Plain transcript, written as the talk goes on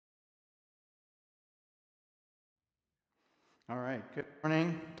All right, good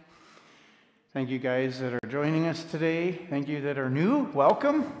morning. Thank you guys that are joining us today. Thank you that are new.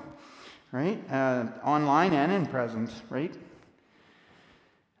 Welcome, right? Online and in present, right?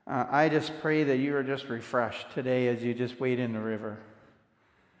 I just pray that you are just refreshed today as you just wade in the river.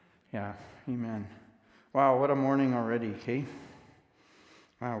 Yeah, amen. Wow, what a morning already, okay?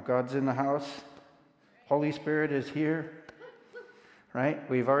 Wow, God's in the house. Holy Spirit is here. Right?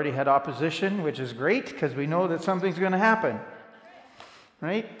 We've already had opposition, which is great because we know that something's going to happen.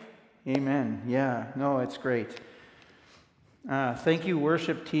 Right? Amen. Yeah, no, it's great. Thank you,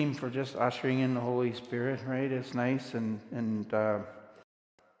 worship team, for just ushering in the Holy Spirit, right? It's nice and yeah,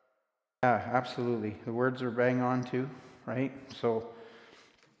 absolutely. The words are bang on too, right? So,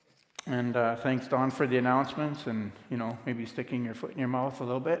 and thanks, Dawn, for the announcements and, maybe sticking your foot in your mouth a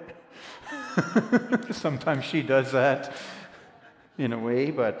little bit. Sometimes she does that. In a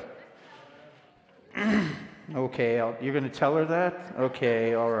way, but okay, you're going to tell her that?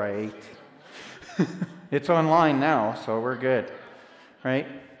 Okay, all right. It's online now, so we're good, right?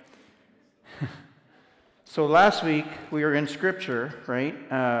 So last week we were in Scripture, right,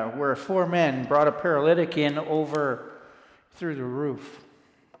 where 4 men brought a paralytic in over through the roof,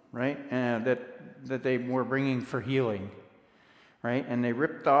 right, that they were bringing for healing, right, and they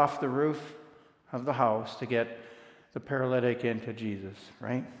ripped off the roof of the house to get the paralytic into Jesus,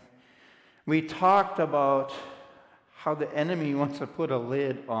 right? We talked about how the enemy wants to put a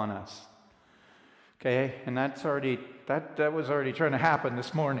lid on us, okay? And that was already trying to happen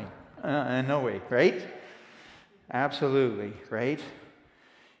this morning, in no way, right? Absolutely, right?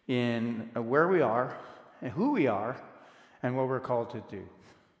 In where we are, and who we are, and what we're called to do,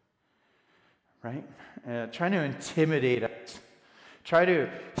 right? Trying to intimidate us, try to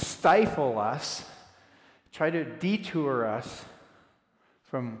stifle us, try to detour us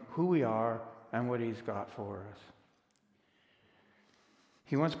from who we are and what He's got for us.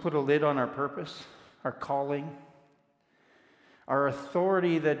 He wants to put a lid on our purpose, our calling, our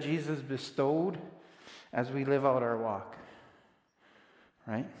authority that Jesus bestowed as we live out our walk.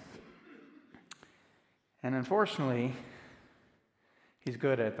 Right? And unfortunately, He's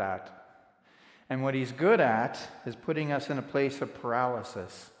good at that. And what He's good at is putting us in a place of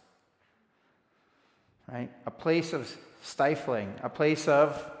paralysis. Right? A place of stifling, a place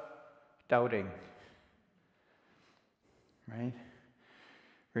of doubting. Right?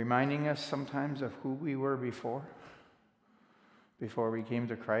 Reminding us sometimes of who we were before we came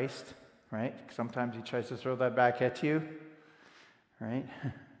to Christ. Right? Sometimes He tries to throw that back at you. Right?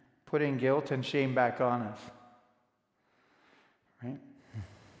 Putting guilt and shame back on us. Right?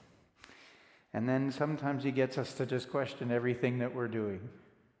 And then sometimes He gets us to just question everything that we're doing.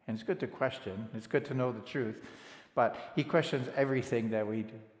 And it's good to question. It's good to know the truth. But He questions everything that we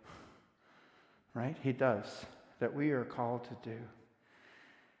do. Right? He does. That we are called to do.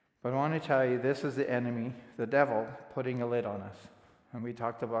 But I want to tell you, this is the enemy, the devil, putting a lid on us. And we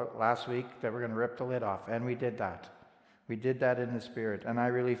talked about last week that we're going to rip the lid off. And we did that. We did that in the Spirit. And I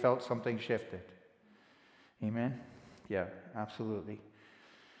really felt something shifted. Amen? Yeah, absolutely.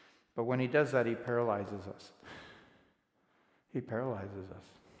 But when he does that, he paralyzes us. He paralyzes us.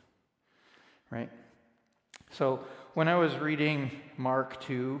 Right? So when I was reading Mark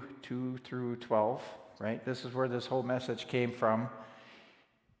 2 through 12, right, this is where this whole message came from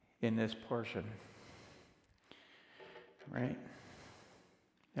in this portion. Right?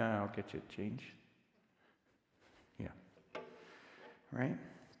 I'll get you a change. Yeah. Right?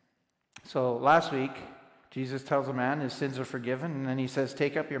 So last week, Jesus tells a man his sins are forgiven, and then He says,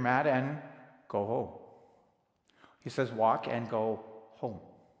 take up your mat and go home. He says, walk and go home.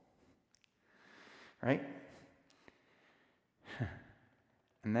 Right?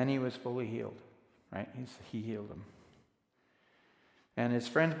 And then he was fully healed. Right? He healed him. And his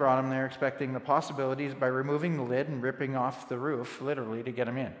friends brought him there expecting the possibilities by removing the lid and ripping off the roof, literally, to get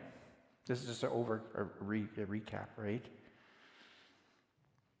him in. This is just a recap, right?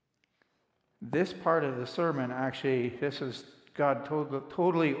 This part of the sermon, actually, this is God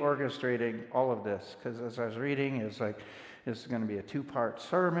totally orchestrating all of this. Because as I was reading, it's like, this is going to be a 2-part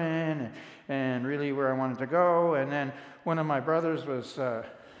sermon, and really where I wanted to go. And then one of my brothers was,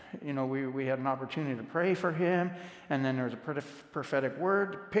 we had an opportunity to pray for him. And then there was a prophetic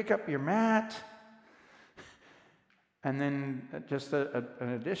word, pick up your mat. And then just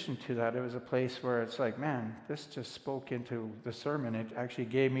an addition to that, it was a place where it's like, man, this just spoke into the sermon. It actually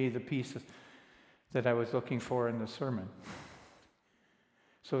gave me the piece that I was looking for in the sermon.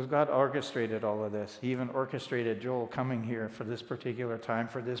 So God orchestrated all of this. He even orchestrated Joel coming here for this particular time,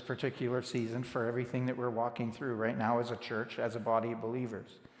 for this particular season, for everything that we're walking through right now as a church, as a body of believers.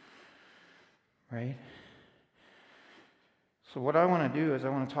 Right? So what I want to do is I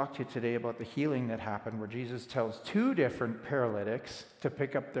want to talk to you today about the healing that happened where Jesus tells two different paralytics to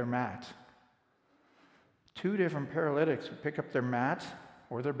pick up their mat. Two different paralytics would pick up their mat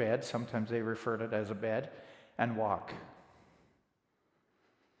or their bed, sometimes they refer to it as a bed, and walk.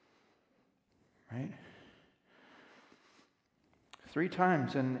 Right? 3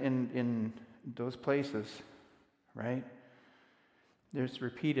 times in those places, right? There's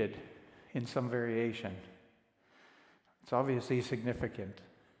repeated in some variation. It's obviously significant,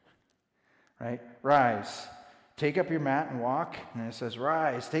 right? Rise, take up your mat and walk. And it says,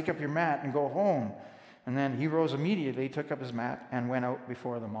 rise, take up your mat and go home. And then he rose immediately, took up his mat, and went out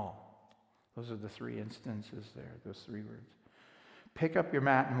before them all. Those are the 3 instances there, those 3 words. Pick up your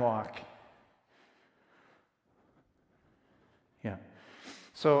mat and walk. Yeah.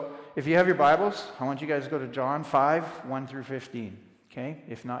 So if you have your Bibles, I want you guys to go to John 5, 1 through 15. Okay?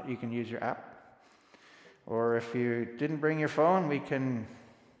 If not, you can use your app. Or if you didn't bring your phone,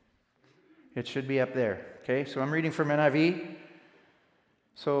 it should be up there. Okay? So I'm reading from NIV.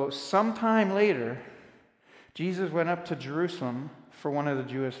 So sometime later, Jesus went up to Jerusalem for one of the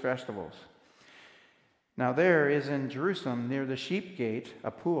Jewish festivals. Now there is in Jerusalem, near the sheep gate,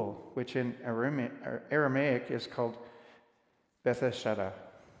 a pool, which in Aramaic is called Bethesda,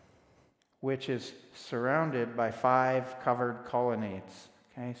 which is surrounded by 5 covered colonnades.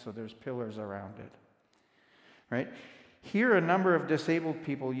 Okay, so there's pillars around it. Right? Here a number of disabled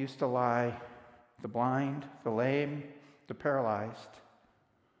people used to lie, the blind, the lame, the paralyzed.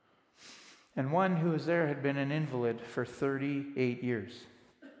 And one who was there had been an invalid for 38 years.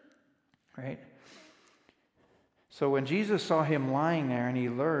 Right? So when Jesus saw him lying there and he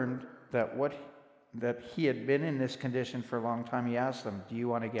learned that he had been in this condition for a long time, he asked him, "Do you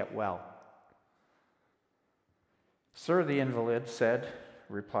want to get well?" "Sir," the invalid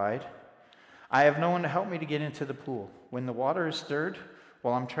replied, "I have no one to help me to get into the pool. When the water is stirred,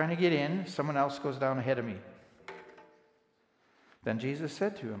 while I'm trying to get in, someone else goes down ahead of me." Then Jesus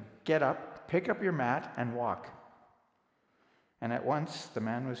said to him, "Get up, pick up your mat, and walk." And at once the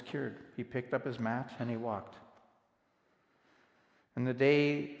man was cured. He picked up his mat and he walked. And the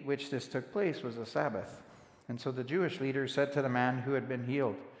day which this took place was a Sabbath. And so the Jewish leaders said to the man who had been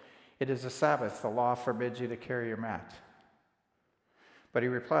healed, "It is a Sabbath. The law forbids you to carry your mat." But he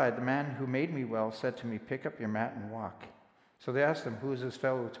replied, "The man who made me well said to me, 'Pick up your mat and walk.'" So they asked him, "Who is this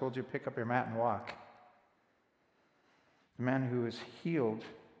fellow who told you, 'Pick up your mat and walk'?" The man who was healed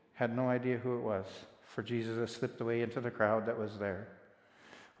had no idea who it was, for Jesus had slipped away into the crowd that was there.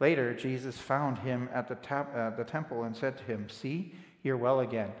 Later, Jesus found him at the temple and said to him, "See, you're well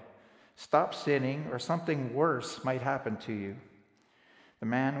again. Stop sinning, or something worse might happen to you." The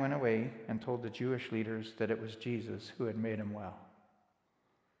man went away and told the Jewish leaders that it was Jesus who had made him well.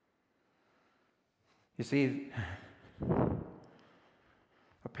 You see,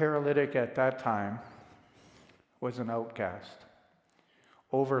 a paralytic at that time was an outcast,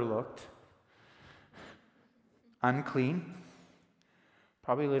 overlooked, unclean,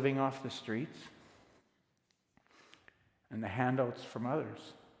 probably living off the streets, and the handouts from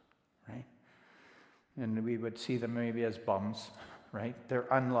others, right? And we would see them maybe as bums, right? They're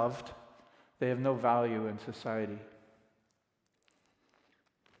unloved. They have no value in society.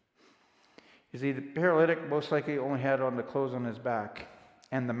 You see, the paralytic most likely only had on the clothes on his back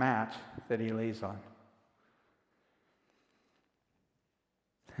and the mat that he lays on.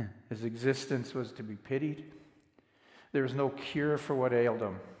 His existence was to be pitied. There was no cure for what ailed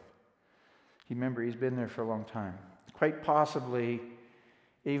him. Remember, he's been there for a long time. Quite possibly,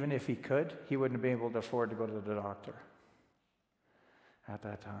 even if he could, he wouldn't be able to afford to go to the doctor at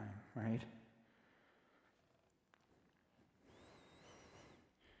that time, right?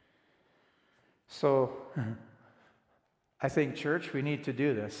 So, I think, church, we need to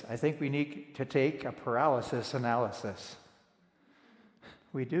do this. I think we need to take a paralysis analysis.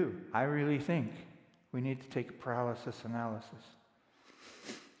 We do. I really think we need to take a paralysis analysis.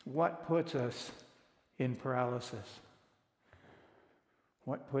 What puts us in paralysis?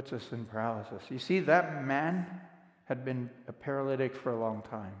 What puts us in paralysis? You see, that man had been a paralytic for a long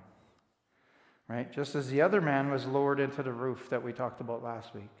time, right? Just as the other man was lowered into the roof that we talked about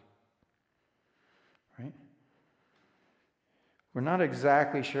last week, right? We're not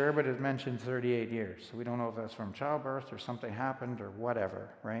exactly sure, but it mentioned 38 years. So we don't know if that's from childbirth or something happened or whatever,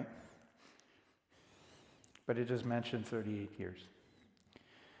 right? But it just mentioned 38 years.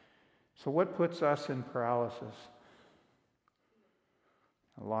 So what puts us in paralysis?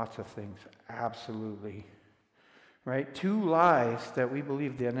 Lots of things, absolutely. Right? 2 lies that we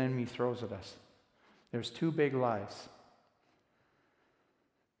believe the enemy throws at us. There's 2 big lies.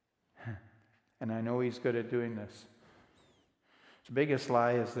 And I know he's good at doing this. The biggest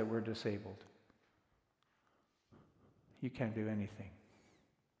lie is that we're disabled. You can't do anything.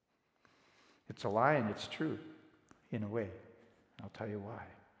 It's a lie and it's true, in a way. I'll tell you why.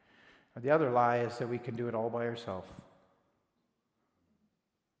 The other lie is that we can do it all by ourselves.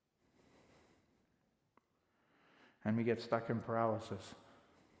 And we get stuck in paralysis.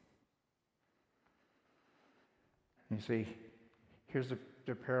 You see, here's the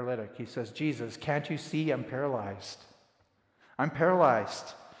paralytic. He says, Jesus, can't you see I'm paralyzed? I'm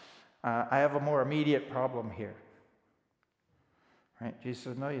paralyzed. I have a more immediate problem here. Right? Jesus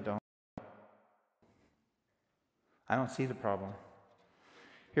says, no, you don't. I don't see the problem.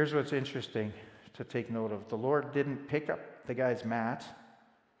 Here's what's interesting to take note of. The Lord didn't pick up the guy's mat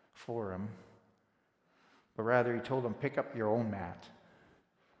for him, but rather he told him, pick up your own mat.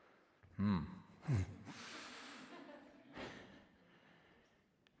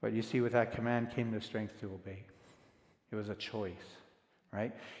 But you see, with that command came the strength to obey. It was a choice,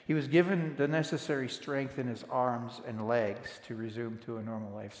 right? He was given the necessary strength in his arms and legs to resume to a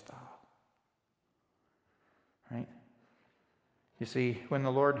normal lifestyle, right? You see, when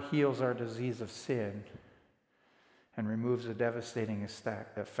the Lord heals our disease of sin and removes the devastating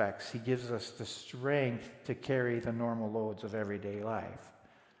effects, he gives us the strength to carry the normal loads of everyday life.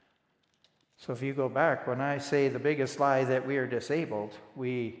 So if you go back, when I say the biggest lie that we are disabled,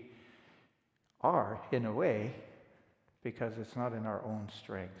 we are, in a way, because it's not in our own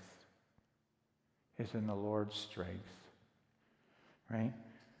strength. It's in the Lord's strength, right?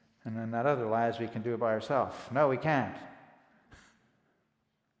 And then that other lie is we can do it by ourselves. No, we can't.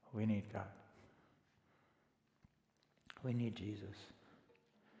 We need God. We need Jesus.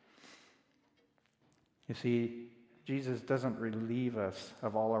 You see, Jesus doesn't relieve us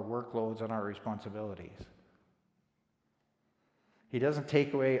of all our workloads and our responsibilities. He doesn't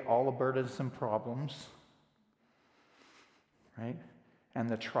take away all the burdens and problems, right? And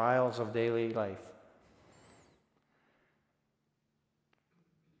the trials of daily life.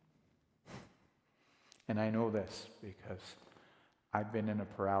 And I know this because I've been in a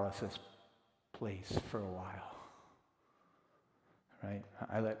paralysis place for a while, right?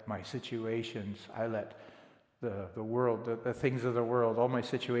 I let my situations, I let the world, the things of the world, all my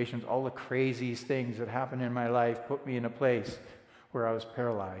situations, all the crazy things that happen in my life put me in a place where I was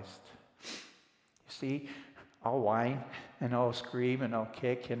paralyzed. You see, I'll whine and I'll scream and I'll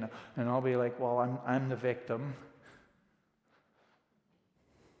kick and I'll be like, well, I'm the victim.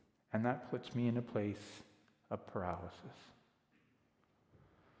 And that puts me in a place of paralysis.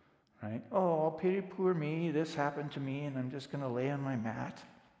 Right? Oh, pity poor me, this happened to me, and I'm just going to lay on my mat.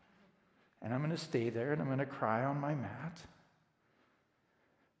 And I'm going to stay there, and I'm going to cry on my mat.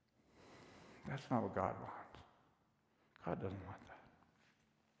 That's not what God wants. God doesn't want that.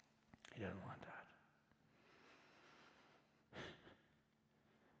 He doesn't want that.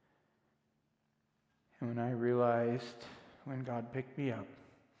 And when I realized, when God picked me up,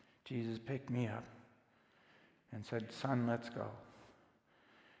 Jesus picked me up and said, son, let's go.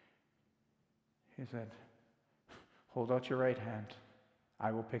 He said, hold out your right hand.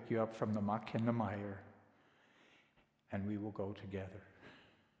 I will pick you up from the muck and the mire, and we will go together.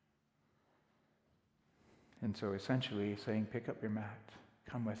 And so essentially he's saying, pick up your mat.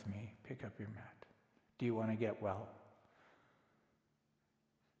 Come with me. Pick up your mat. Do you want to get well?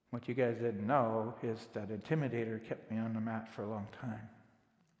 What you guys didn't know is that intimidator kept me on the mat for a long time.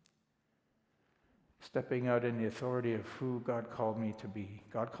 Stepping out in the authority of who God called me to be.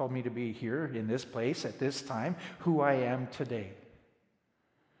 God called me to be here in this place at this time, who I am today.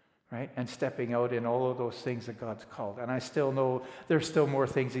 Right? And stepping out in all of those things that God's called. And I still know there's still more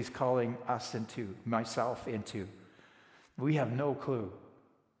things he's calling us into, myself into. We have no clue.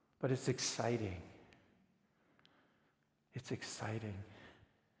 But it's exciting. It's exciting.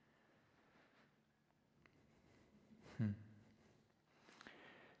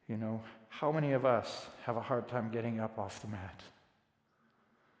 You know, how many of us have a hard time getting up off the mat?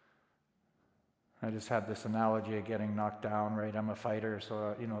 I just had this analogy of getting knocked down, right? I'm a fighter,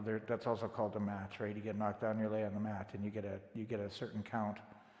 so, you know, that's also called a match, right? You get knocked down, you lay on the mat, and you get a certain count,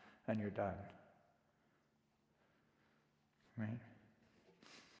 and you're done. Right?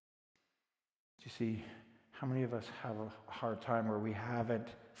 You see, how many of us have a hard time where we haven't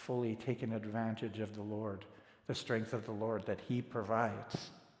fully taken advantage of the Lord, the strength of the Lord that he provides?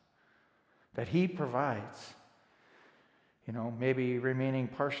 That he provides. You know, maybe remaining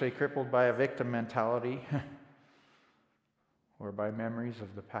partially crippled by a victim mentality or by memories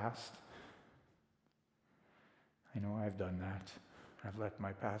of the past. I know I've done that. I've let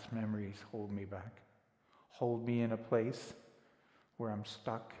my past memories hold me back, hold me in a place where I'm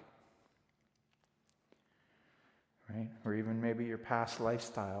stuck. right? Or even maybe your past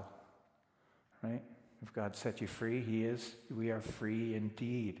lifestyle, right? If God set you free, we are free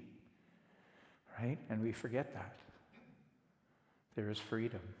indeed, right? And we forget that. There is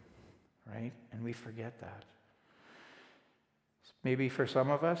freedom, right? And we forget that. Maybe for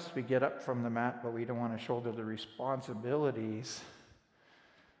some of us, we get up from the mat, but we don't want to shoulder the responsibilities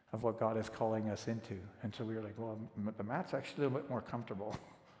of what God is calling us into. And so we were like, well, the mat's actually a little bit more comfortable.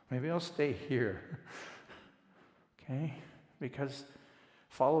 Maybe I'll stay here. Okay? Because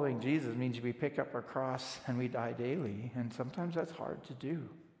following Jesus means we pick up our cross and we die daily. And sometimes that's hard to do.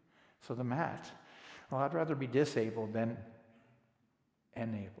 So the mat, well, I'd rather be disabled than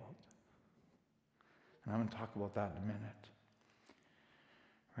enabled. And I'm going to talk about that in a minute.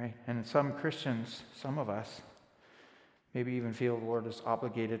 Right? And some Christians, some of us, maybe even feel the Lord is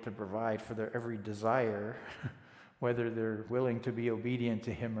obligated to provide for their every desire, whether they're willing to be obedient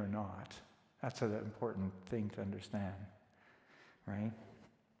to Him or not. That's an important thing to understand. Right?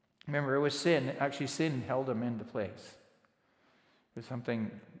 Remember, it was sin. Actually, sin held them into place. It was something,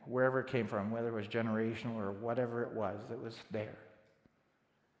 wherever it came from, whether it was generational or whatever it was there.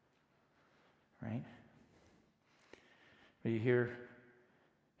 Right? But you hear,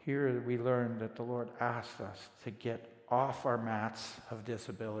 here we learn that the Lord asks us to get off our mats of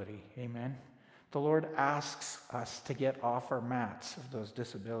disability. Amen? The Lord asks us to get off our mats of those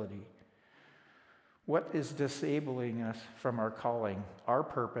disability. What is disabling us from our calling, our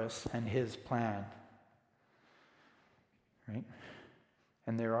purpose, and His plan? Right?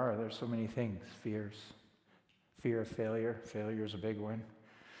 And there's so many things. Fears. Fear of failure. Failure is a big one.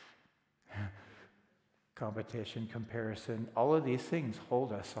 Competition, comparison, all of these things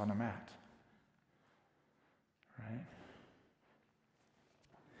hold us on a mat. Right?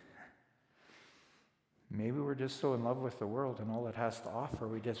 Maybe we're just so in love with the world and all it has to offer,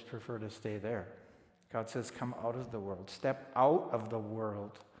 we just prefer to stay there. God says, come out of the world. Step out of the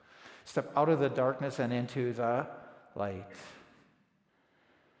world. Step out of the darkness and into the light.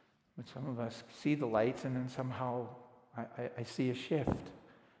 But some of us see the light and then somehow I see a shift.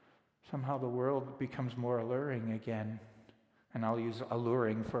 Somehow the world becomes more alluring again. And I'll use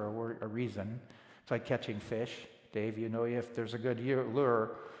alluring for a reason. It's like catching fish. Dave, you know if there's a good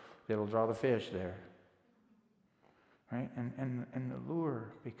lure, it'll draw the fish there. Right? And the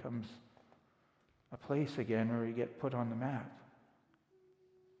lure becomes a place again where you get put on the mat.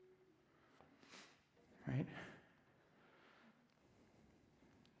 Right?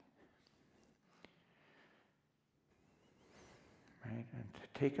 Right? And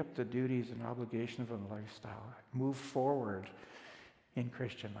to take up the duties and obligations of a lifestyle, move forward in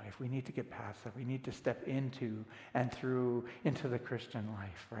Christian life. We need to get past that. We need to step into and through into the Christian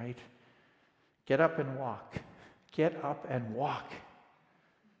life, right? Get up and walk. Get up and walk.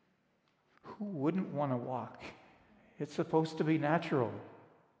 Who wouldn't want to walk? It's supposed to be natural.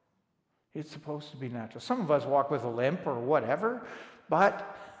 It's supposed to be natural. Some of us walk with a limp or whatever,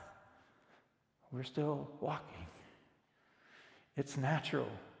 but we're still walking. It's natural.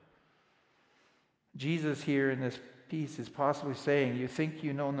 Jesus here in this piece is possibly saying, you think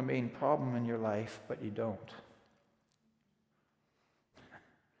you know the main problem in your life, but you don't.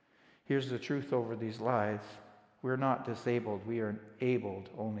 Here's the truth over these lies. We're not disabled. We are enabled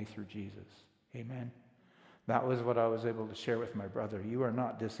only through Jesus. Amen. That was what I was able to share with my brother. You are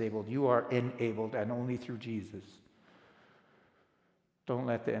not disabled. You are enabled and only through Jesus. Don't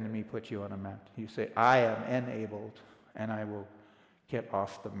let the enemy put you on a mat. You say, I am enabled and I will get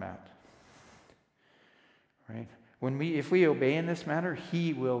off the mat. Right? If we obey in this manner,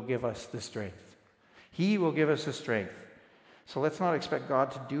 He will give us the strength. He will give us the strength. So let's not expect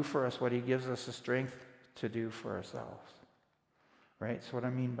God to do for us what He gives us the strength to do for ourselves. Right? So what I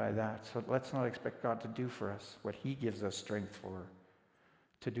mean by that, so let's not expect God to do for us what He gives us strength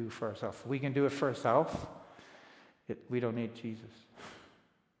to do for ourselves. If we can do it for ourselves, we don't need Jesus.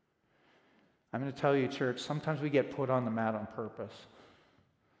 I'm going to tell you, church, sometimes we get put on the mat on purpose.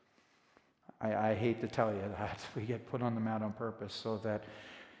 I hate to tell you that. We get put on the mat on purpose so that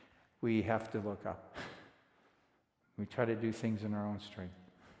we have to look up. We try to do things in our own strength.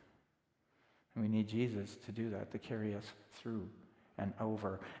 And we need Jesus to do that, to carry us through and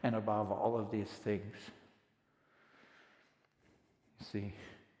over and above all of these things. You see,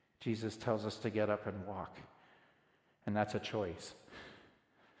 Jesus tells us to get up and walk. And that's a choice.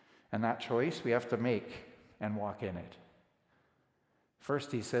 And that choice we have to make and walk in it.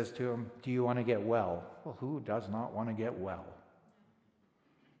 First, He says to him, do you want to get well? Well, who does not want to get well?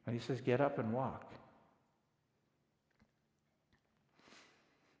 But He says, get up and walk.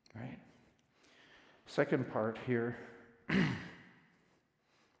 Right? Second part here.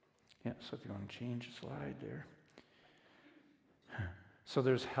 Yeah, so if you want to change the slide there. So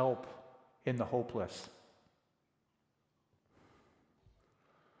there's help in the hopeless.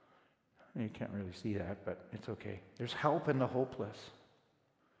 You can't really see that, but it's okay. There's help in the hopeless.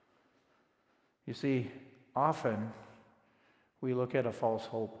 You see, often we look at a false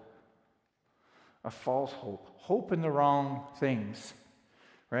hope. A false hope. Hope in the wrong things,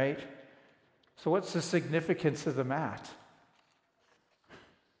 right? So what's the significance of the mat?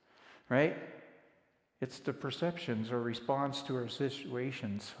 Right? It's the perceptions or response to our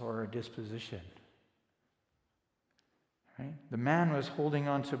situations or our disposition. Right? The man was holding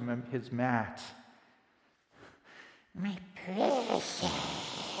on to his mat. My precious,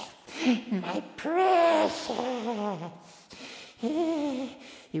 my precious.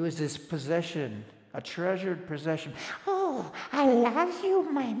 He was his possession, a treasured possession. Oh, I love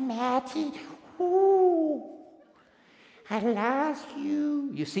you, my Matty. Ooh, I love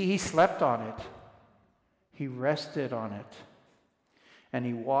you. You see, he slept on it. He rested on it. And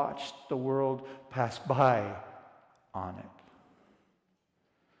he watched the world pass by on it.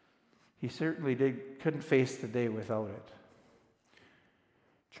 He certainly couldn't face the day without it.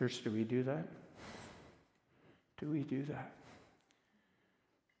 Church, do we do that? Do we do that?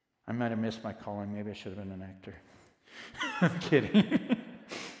 I might have missed my calling. Maybe I should have been an actor. I'm kidding.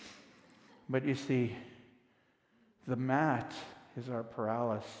 But you see, the mat is our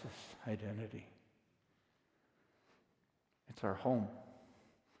paralysis identity. It's our home.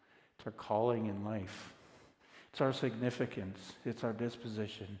 It's our calling in life. It's our significance. It's our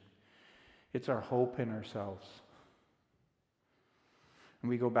disposition. It's our hope in ourselves. And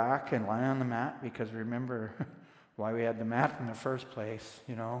we go back and lie on the mat because remember why we had the mat in the first place,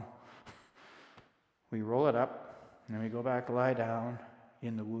 you know. We roll it up and then we go back, lie down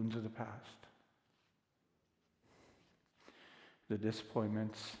in the wounds of the past. The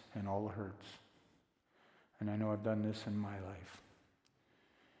disappointments and all the hurts. And I know I've done this in my life.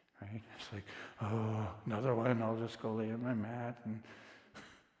 Right? It's like, oh, another one, I'll just go lay on my mat and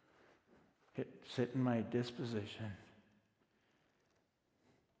sit in my disposition.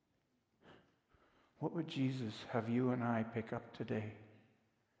 What would Jesus have you and I pick up today?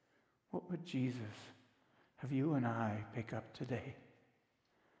 What would Jesus have you and I pick up today?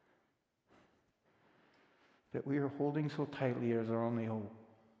 That we are holding so tightly as our only hope.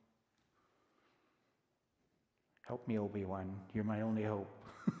 Help me, Obi-Wan. You're my only hope.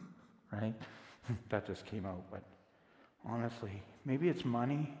 Right? That just came out. But honestly, maybe it's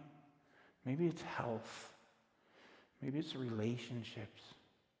money. Maybe it's health. Maybe it's relationships.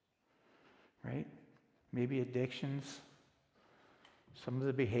 Right? Maybe addictions. Some of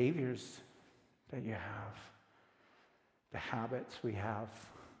the behaviors that you have. The habits we have.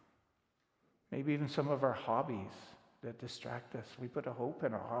 Maybe even some of our hobbies that distract us. We put a hope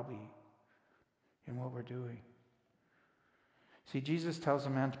in a hobby, in what we're doing. See, Jesus tells a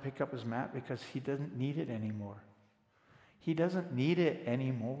man to pick up his mat because he doesn't need it anymore. He doesn't need it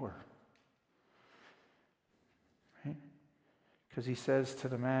anymore. Right? Because he says to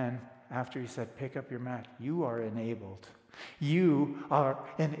the man, after he said, pick up your mat, you are enabled. You are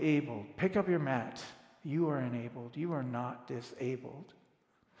enabled. Pick up your mat. You are enabled. You are not disabled.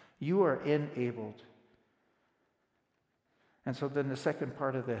 You are enabled. And so then the second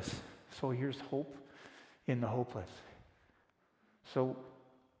part of this, so here's hope in the hopeless. So,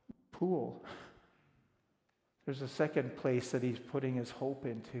 pool. There's a second place that he's putting his hope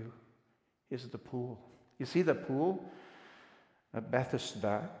into, is the pool. You see the pool?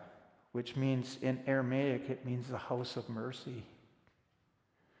 Bethesda, which means in Aramaic, it means the house of mercy.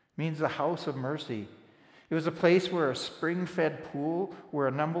 It means the house of mercy. It was a place where a spring-fed pool, where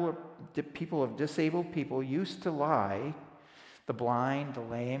a number of people of disabled people used to lie, the blind, the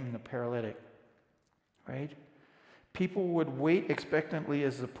lame, and the paralytic. Right? People would wait expectantly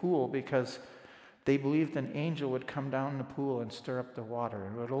as the pool because they believed an angel would come down the pool and stir up the water.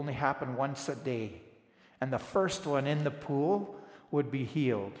 It would only happen once a day. And the first one in the pool would be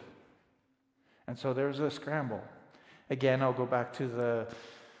healed. And so there's a scramble. Again, I'll go back to the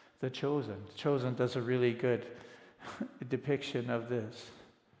Chosen. Chosen does a really good depiction of this,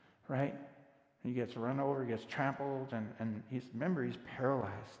 right? He gets run over, he gets trampled, and he's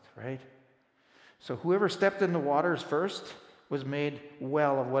paralyzed, right? So whoever stepped in the waters first was made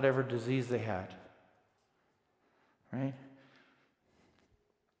well of whatever disease they had. Right?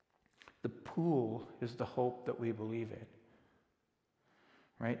 The pool is the hope that we believe in.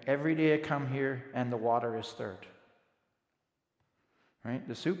 Right? Every day I come here and the water is stirred. Right?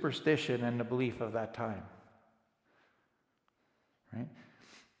 The superstition and the belief of that time. Right?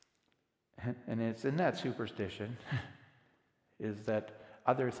 And it's in that superstition is that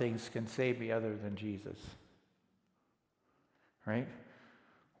other things can save me other than Jesus. Right?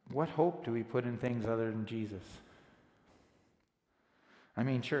 What hope do we put in things other than Jesus? I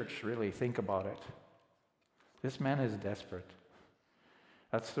mean, church, really, think about it. This man is desperate.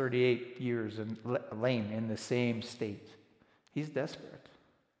 That's 38 years and lame in the same state. He's desperate.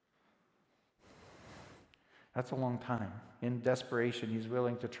 That's a long time. In desperation, he's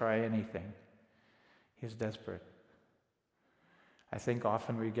willing to try anything. He's desperate. I think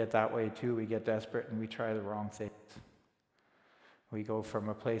often we get that way too. We get desperate and we try the wrong things. We go from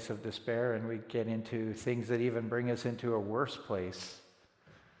a place of despair and we get into things that even bring us into a worse place,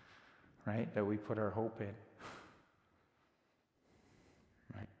 right? That we put our hope in.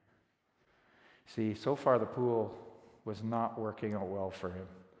 Right? See, so far the pool was not working out well for him.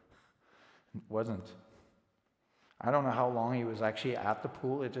 It wasn't. I don't know how long he was actually at the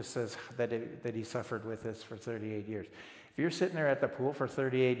pool. It just says that he suffered with this for 38 years. If you're sitting there at the pool for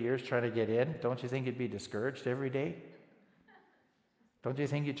 38 years trying to get in, don't you think you'd be discouraged every day? Don't you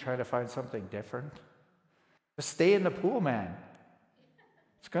think you'd try to find something different? Just stay in the pool, man.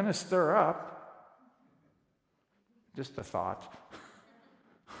 It's going to stir up. Just a thought.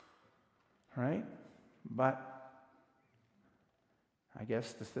 Right? But I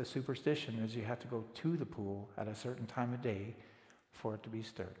guess the superstition is you have to go to the pool at a certain time of day for it to be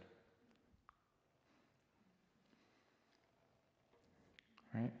stirred.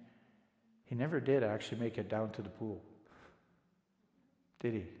 Right? He never did actually make it down to the pool.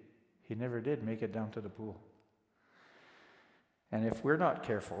 Did he? He never did make it down to the pool. And if we're not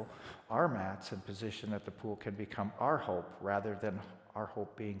careful, our mats and position at the pool can become our hope rather than our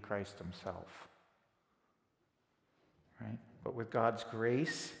hope being Christ himself. Right? But with God's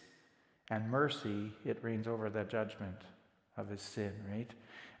grace and mercy, it reigns over the judgment of his sin, right?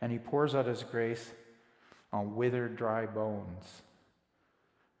 And he pours out his grace on withered, dry bones.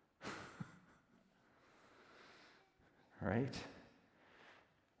 Right?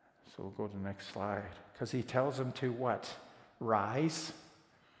 So we'll go to the next slide. Because he tells them to what? Rise,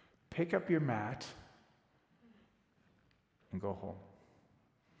 pick up your mat, and go home.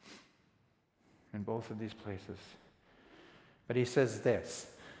 In both of these places. But he says this.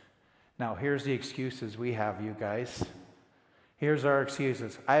 Now, here's the excuses we have, you guys. Here's our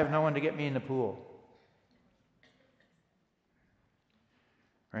excuses. I have no one to get me in the pool.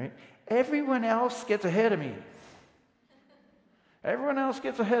 Right? Everyone else gets ahead of me. Everyone else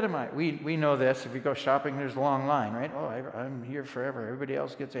gets ahead of me. We know this. If we go shopping, there's a long line, right? Oh, I'm here forever. Everybody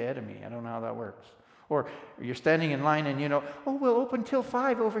else gets ahead of me. I don't know how that works. Or you're standing in line and you know, oh, we'll open till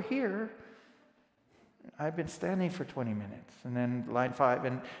 5 over here. I've been standing for 20 minutes. And then line 5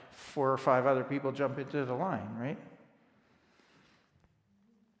 and 4 or 5 other people jump into the line, right?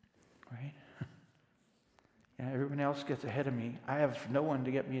 Right? Yeah, everyone else gets ahead of me. I have no one to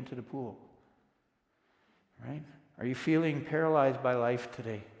get me into the pool. Right? Are you feeling paralyzed by life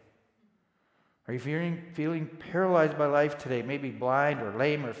today? Are you feeling paralyzed by life today? Maybe blind or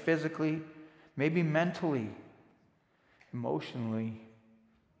lame or physically, maybe mentally, emotionally.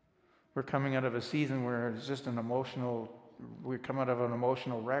 We're coming out of a season where it's just we're coming out of an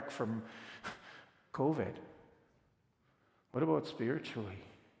emotional wreck from COVID. What about spiritually?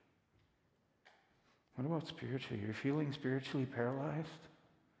 What about spiritually? You're feeling spiritually paralyzed?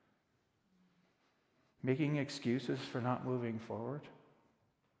 Making excuses for not moving forward?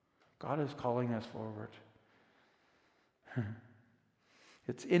 God is calling us forward.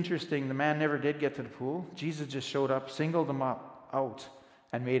 It's interesting, the man never did get to the pool. Jesus just showed up, singled him out,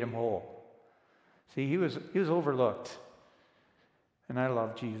 and made him whole. See, he was overlooked. And I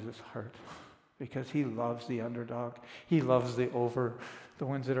love Jesus' heart because he loves the underdog. He loves the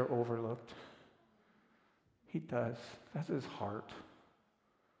ones that are overlooked. He does. That's his heart.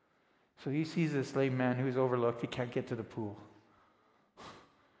 So he sees this lame man who's overlooked. He can't get to the pool.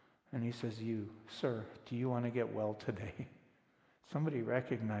 And he says, you, sir, do you want to get well today? Somebody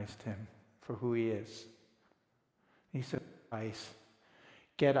recognized him for who he is. He said, rise,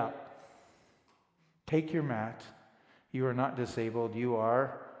 get up, take your mat. You are not disabled. You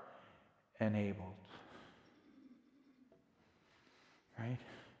are enabled. Right?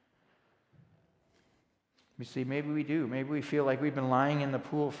 You see, maybe we do. Maybe we feel like we've been lying in the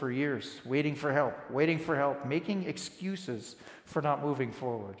pool for years, waiting for help, making excuses for not moving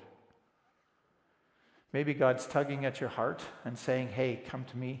forward. Maybe God's tugging at your heart and saying, hey, come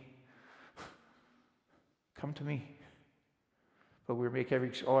to me. Come to me. But we make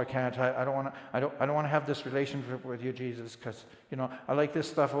I can't. I don't want to have this relationship with you, Jesus, because I like this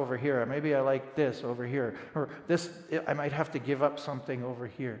stuff over here. Maybe I like this over here, or this. I might have to give up something over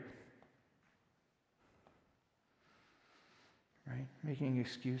here. Right? Making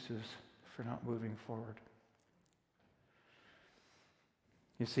excuses for not moving forward.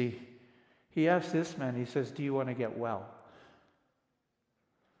 You see, he asked this man, he says, do you want to get well?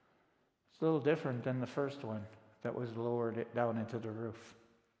 It's a little different than the first one that was lowered down into the roof.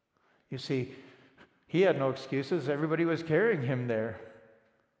 You see, he had no excuses. Everybody was carrying him there.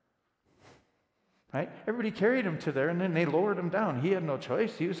 Right? Everybody carried him to there, and then they lowered him down. He had no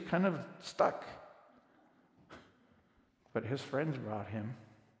choice. He was kind of stuck. But his friends brought him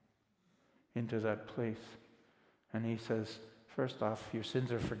into that place. And he says, first off, your sins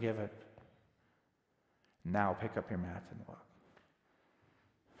are forgiven. Now pick up your mat and walk.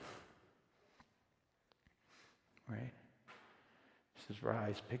 Right? He says,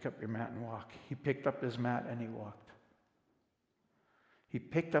 rise, pick up your mat and walk. He picked up his mat and he walked. He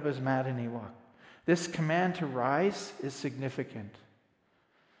picked up his mat and he walked. This command to rise is significant.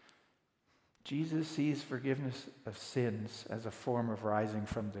 Jesus sees forgiveness of sins as a form of rising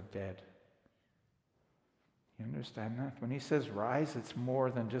from the dead. You understand that? When he says rise, it's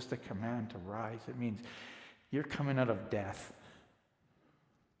more than just a command to rise. It means you're coming out of death.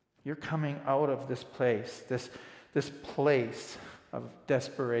 You're coming out of this place, this place of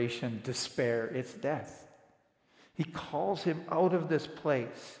desperation, despair. It's death. He calls him out of this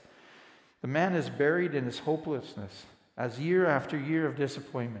place. The man is buried in his hopelessness as year after year of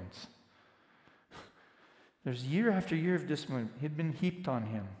disappointments. There's year after year of disappointment. He'd been heaped on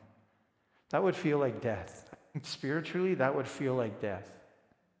him. That would feel like death. Spiritually, that would feel like death.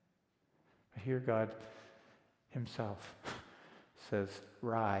 But here God himself says,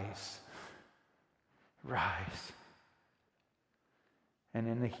 rise. Rise. And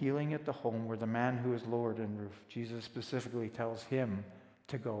in the healing at the home where the man who is lowered in the roof, Jesus specifically tells him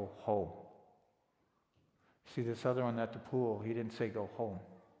to go home. See, this other one at the pool, he didn't say go home.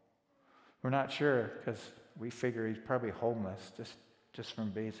 We're not sure because we figure he's probably homeless just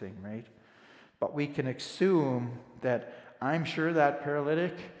from basing, right? But we can assume that I'm sure that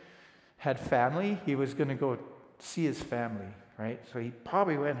paralytic had family. He was going to go see his family, right? So he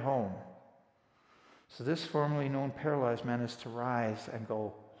probably went home. So this formerly known paralyzed man is to rise and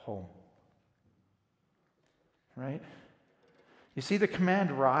go home. Right? You see, the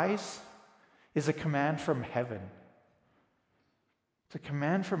command rise is a command from heaven. It's a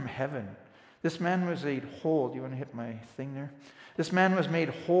command from heaven. This man was made whole. Do you want to hit my thing there? This man was made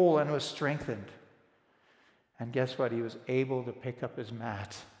whole and was strengthened. And guess what? He was able to pick up his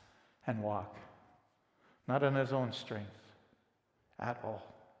mat and walk. Not on his own strength at all.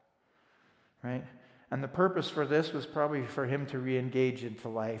 Right? And the purpose for this was probably for him to re-engage into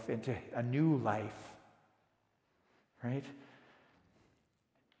life, into a new life. Right?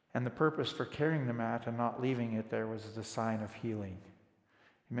 And the purpose for carrying the mat and not leaving it there was the sign of healing.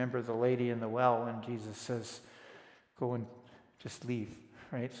 Remember the lady in the well when Jesus says, go and just leave,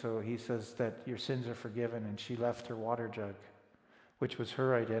 right? So he says that your sins are forgiven, and she left her water jug, which was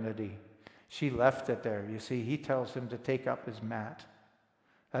her identity. She left it there. You see, he tells him to take up his mat.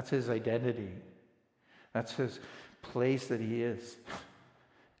 That's his identity. That's his place that he is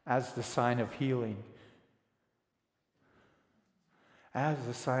as the sign of healing. As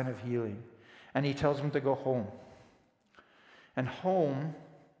the sign of healing. And he tells him to go home. And home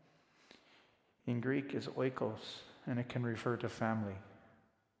in Greek is oikos, and it can refer to family.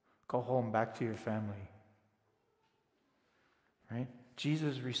 Go home, back to your family. Right?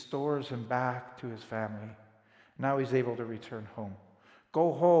 Jesus restores him back to his family. Now he's able to return home.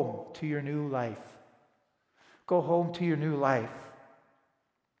 Go home to your new life. Go home to your new life.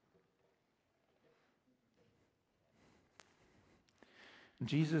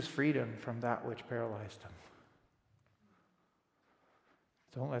 Jesus freed him from that which paralyzed him.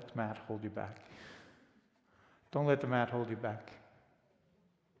 Don't let the mat hold you back. Don't let the mat hold you back.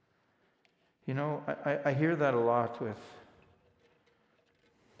 You know, I hear that a lot with,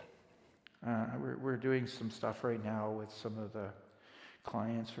 we're doing some stuff right now with some of the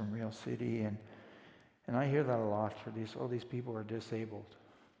clients from Real City, and I hear that a lot for all these people are disabled.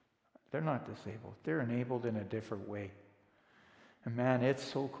 They're not disabled. They're enabled in a different way. And man, it's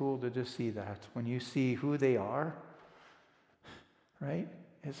so cool to just see that. When you see who they are, right?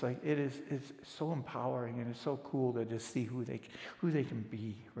 It's like, it's so empowering, and it's so cool to just see who they can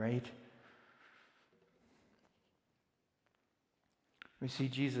be, right? We see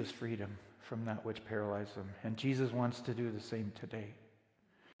Jesus' freedom from that which paralyzed him. And Jesus wants to do the same today.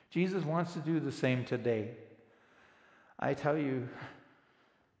 Jesus wants to do the same today. I tell you,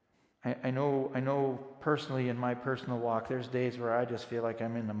 I know personally in my personal walk, there's days where I just feel like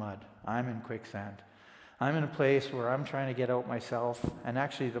I'm in the mud. I'm in quicksand. I'm in a place where I'm trying to get out myself. And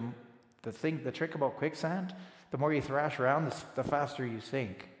actually, the trick about quicksand, the more you thrash around, the faster you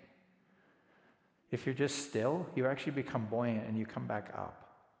sink. If you're just still, you actually become buoyant and you come back up.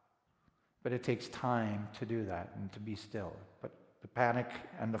 But it takes time to do that and to be still. But the panic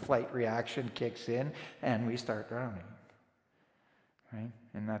and the flight reaction kicks in, and we start drowning. Right?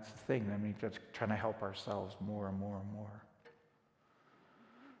 And that's the thing. I mean, just trying to help ourselves more and more and more.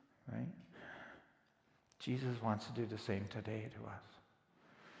 Right? Jesus wants to do the same today to us.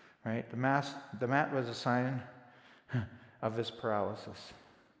 Right? The mat was a sign of his paralysis.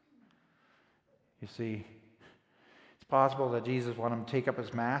 You see, it's possible that Jesus wanted him to take up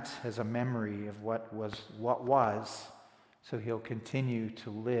his mat as a memory of what was, so he'll continue to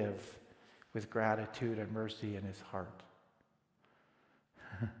live with gratitude and mercy in his heart.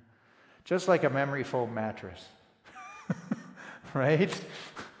 Just like a memory foam mattress. Right?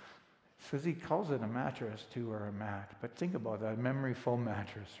 Because he calls it a mattress too, or a mat. But think about that, memory foam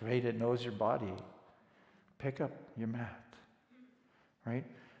mattress, right? It knows your body. Pick up your mat, right?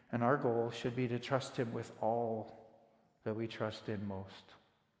 And our goal should be to trust him with all that we trust in most.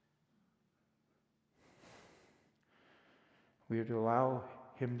 We are to allow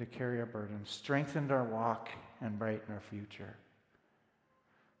him to carry our burdens, strengthen our walk, and brighten our future.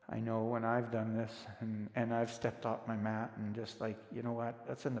 I know when I've done this and I've stepped off my mat and just like, you know what,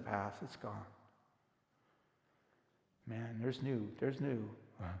 that's in the past, it's gone. Man, there's new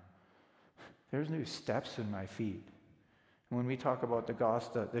steps in my feet. And when we talk about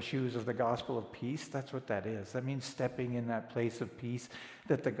the shoes of the gospel of peace, that's what that is. That means stepping in that place of peace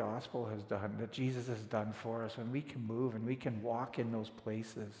that the gospel has done, that Jesus has done for us. And we can move and we can walk in those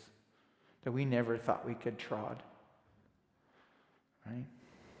places that we never thought we could trod. Right?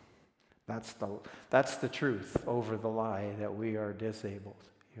 That's the truth over the lie that we are disabled.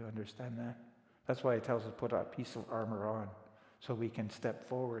 You understand that? That's why it tells us to put a piece of armor on so we can step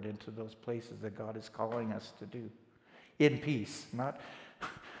forward into those places that God is calling us to do. In peace, not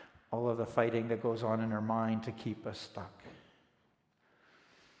all of the fighting that goes on in our mind to keep us stuck.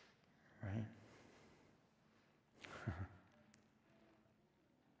 Right?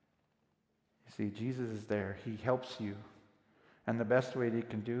 You see, Jesus is there. He helps you. And the best way that he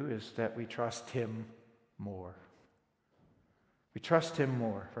can do is that we trust him more. We trust him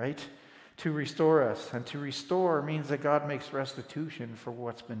more, right? To restore us. And to restore means that God makes restitution for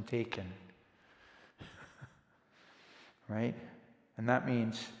what's been taken. Right? And that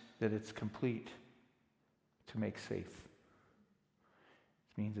means that it's complete to make safe.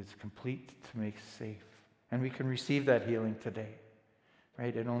 It means it's complete to make safe. And we can receive that healing today.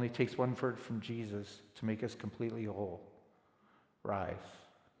 Right? It only takes one word from Jesus to make us completely whole. Rise.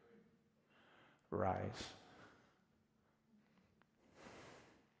 Rise.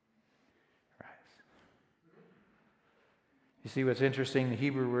 Rise. You see what's interesting? The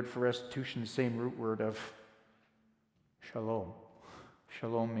Hebrew word for restitution is the same root word of shalom.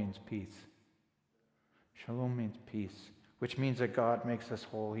 Shalom means peace. Shalom means peace, which means that God makes us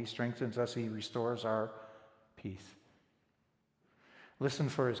whole. He strengthens us. He restores our peace. Listen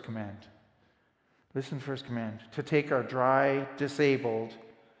for his command. Listen for his command. To take our dry, disabled,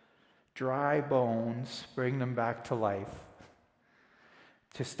 dry bones, bring them back to life.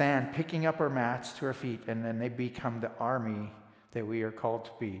 To stand, picking up our mats to our feet, and then they become the army that we are called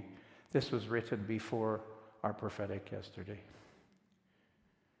to be. This was written before our prophetic yesterday.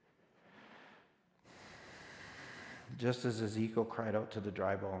 Just as Ezekiel cried out to the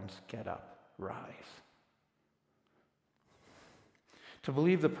dry bones, get up, rise. To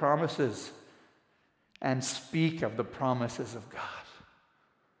believe the promises and speak of the promises of God.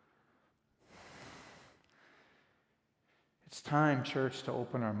 It's time, church, to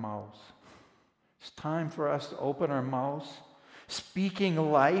open our mouths. It's time for us to open our mouths, speaking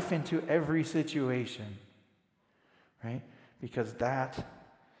life into every situation. Right? Because that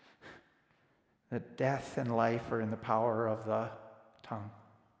death and life are in the power of the tongue.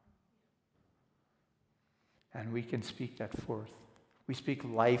 And we can speak that forth. We speak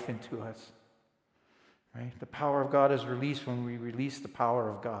life into us. Right? The power of God is released when we release the power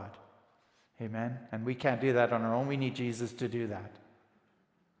of God. Amen? And we can't do that on our own. We need Jesus to do that.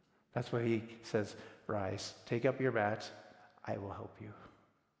 That's why he says, rise, take up your mat, I will help you.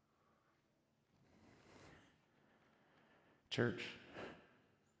 Church,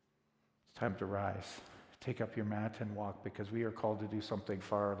 it's time to rise. Take up your mat and walk, because we are called to do something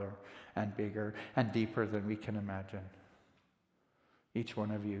farther and bigger and deeper than we can imagine. Each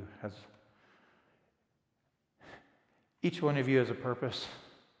one of you has a purpose,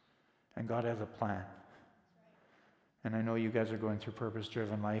 and God has a plan. And I know you guys are going through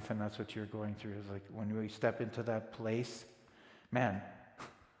purpose-driven life, and that's what you're going through. Is like when we step into that place, man,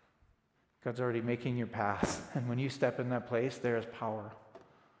 God's already making your path. And when you step in that place, there is power.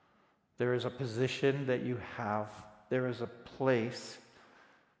 There is a position that you have. There is a place.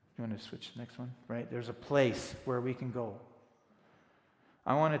 You want to switch to the next one? Right? There's a place where we can go.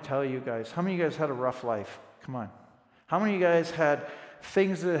 I want to tell you guys, how many of you guys had a rough life? Come on. How many of you guys had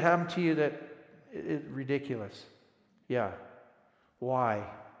things that happened to you that ridiculous? Yeah. Why?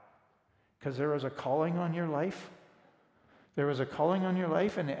 Because there was a calling on your life. There was a calling on your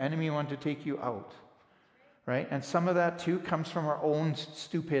life, and the enemy wanted to take you out. Right? And some of that, too, comes from our own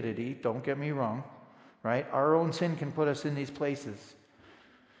stupidity. Don't get me wrong. Right? Our own sin can put us in these places.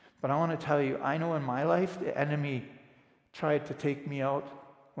 But I want to tell you, I know in my life, the enemy tried to take me out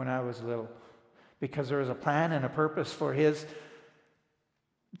when I was little. Because there was a plan and a purpose for his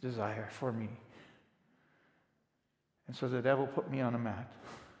desire for me. And so the devil put me on a mat.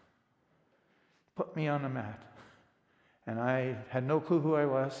 Put me on a mat. And I had no clue who I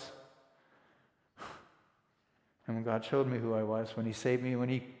was. And when God showed me who I was, when he saved me, when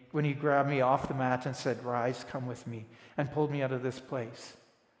he grabbed me off the mat and said, "Rise, come with me," and pulled me out of this place.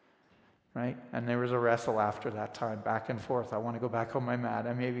 Right? And there was a wrestle after that time, back and forth. I want to go back on my mat.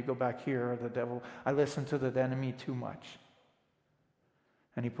 I maybe go back here, or the devil. I listened to the enemy too much.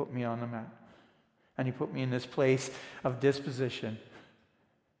 And he put me on the mat. And he put me in this place of disposition.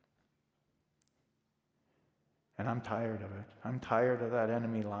 And I'm tired of it. I'm tired of that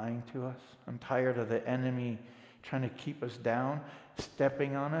enemy lying to us. I'm tired of the enemy trying to keep us down,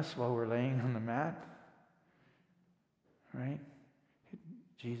 stepping on us while we're laying on the mat. Right?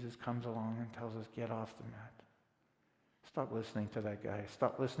 Jesus comes along and tells us, get off the mat. Stop listening to that guy.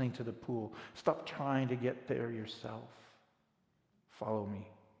 Stop listening to the pool. Stop trying to get there yourself. Follow me.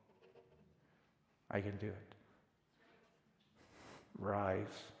 I can do it. Rise.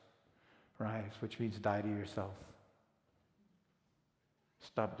 Rise, which means die to yourself.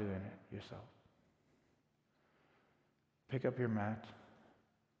 Stop doing it yourself. Pick up your mat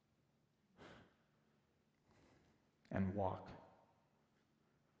and walk.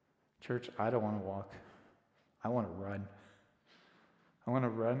 Church, I don't want to walk. I want to run. I want to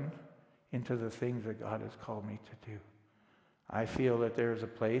run into the things that God has called me to do. I feel that there is a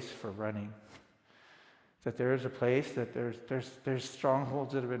place for running. That there is a place that there's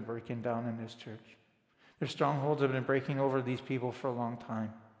strongholds that have been breaking down in this church. There's strongholds that have been breaking over these people for a long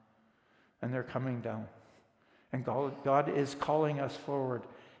time. And they're coming down. And God is calling us forward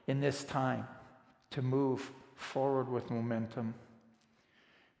in this time to move forward with momentum.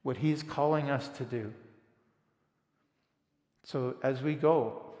 What he's calling us to do. So as we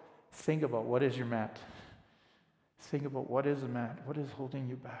go, think about what is your mat. Think about what is the mat. What is holding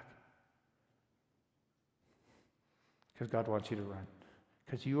you back? Because God wants you to run.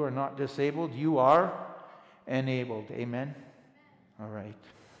 Because you are not disabled, you are enabled. Amen? All right.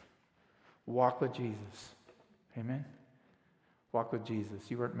 Walk with Jesus. Amen? Walk with Jesus.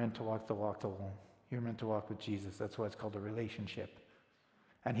 You weren't meant to walk the walk alone. You're meant to walk with Jesus. That's why it's called a relationship.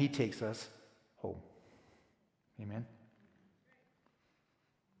 And he takes us home. Amen?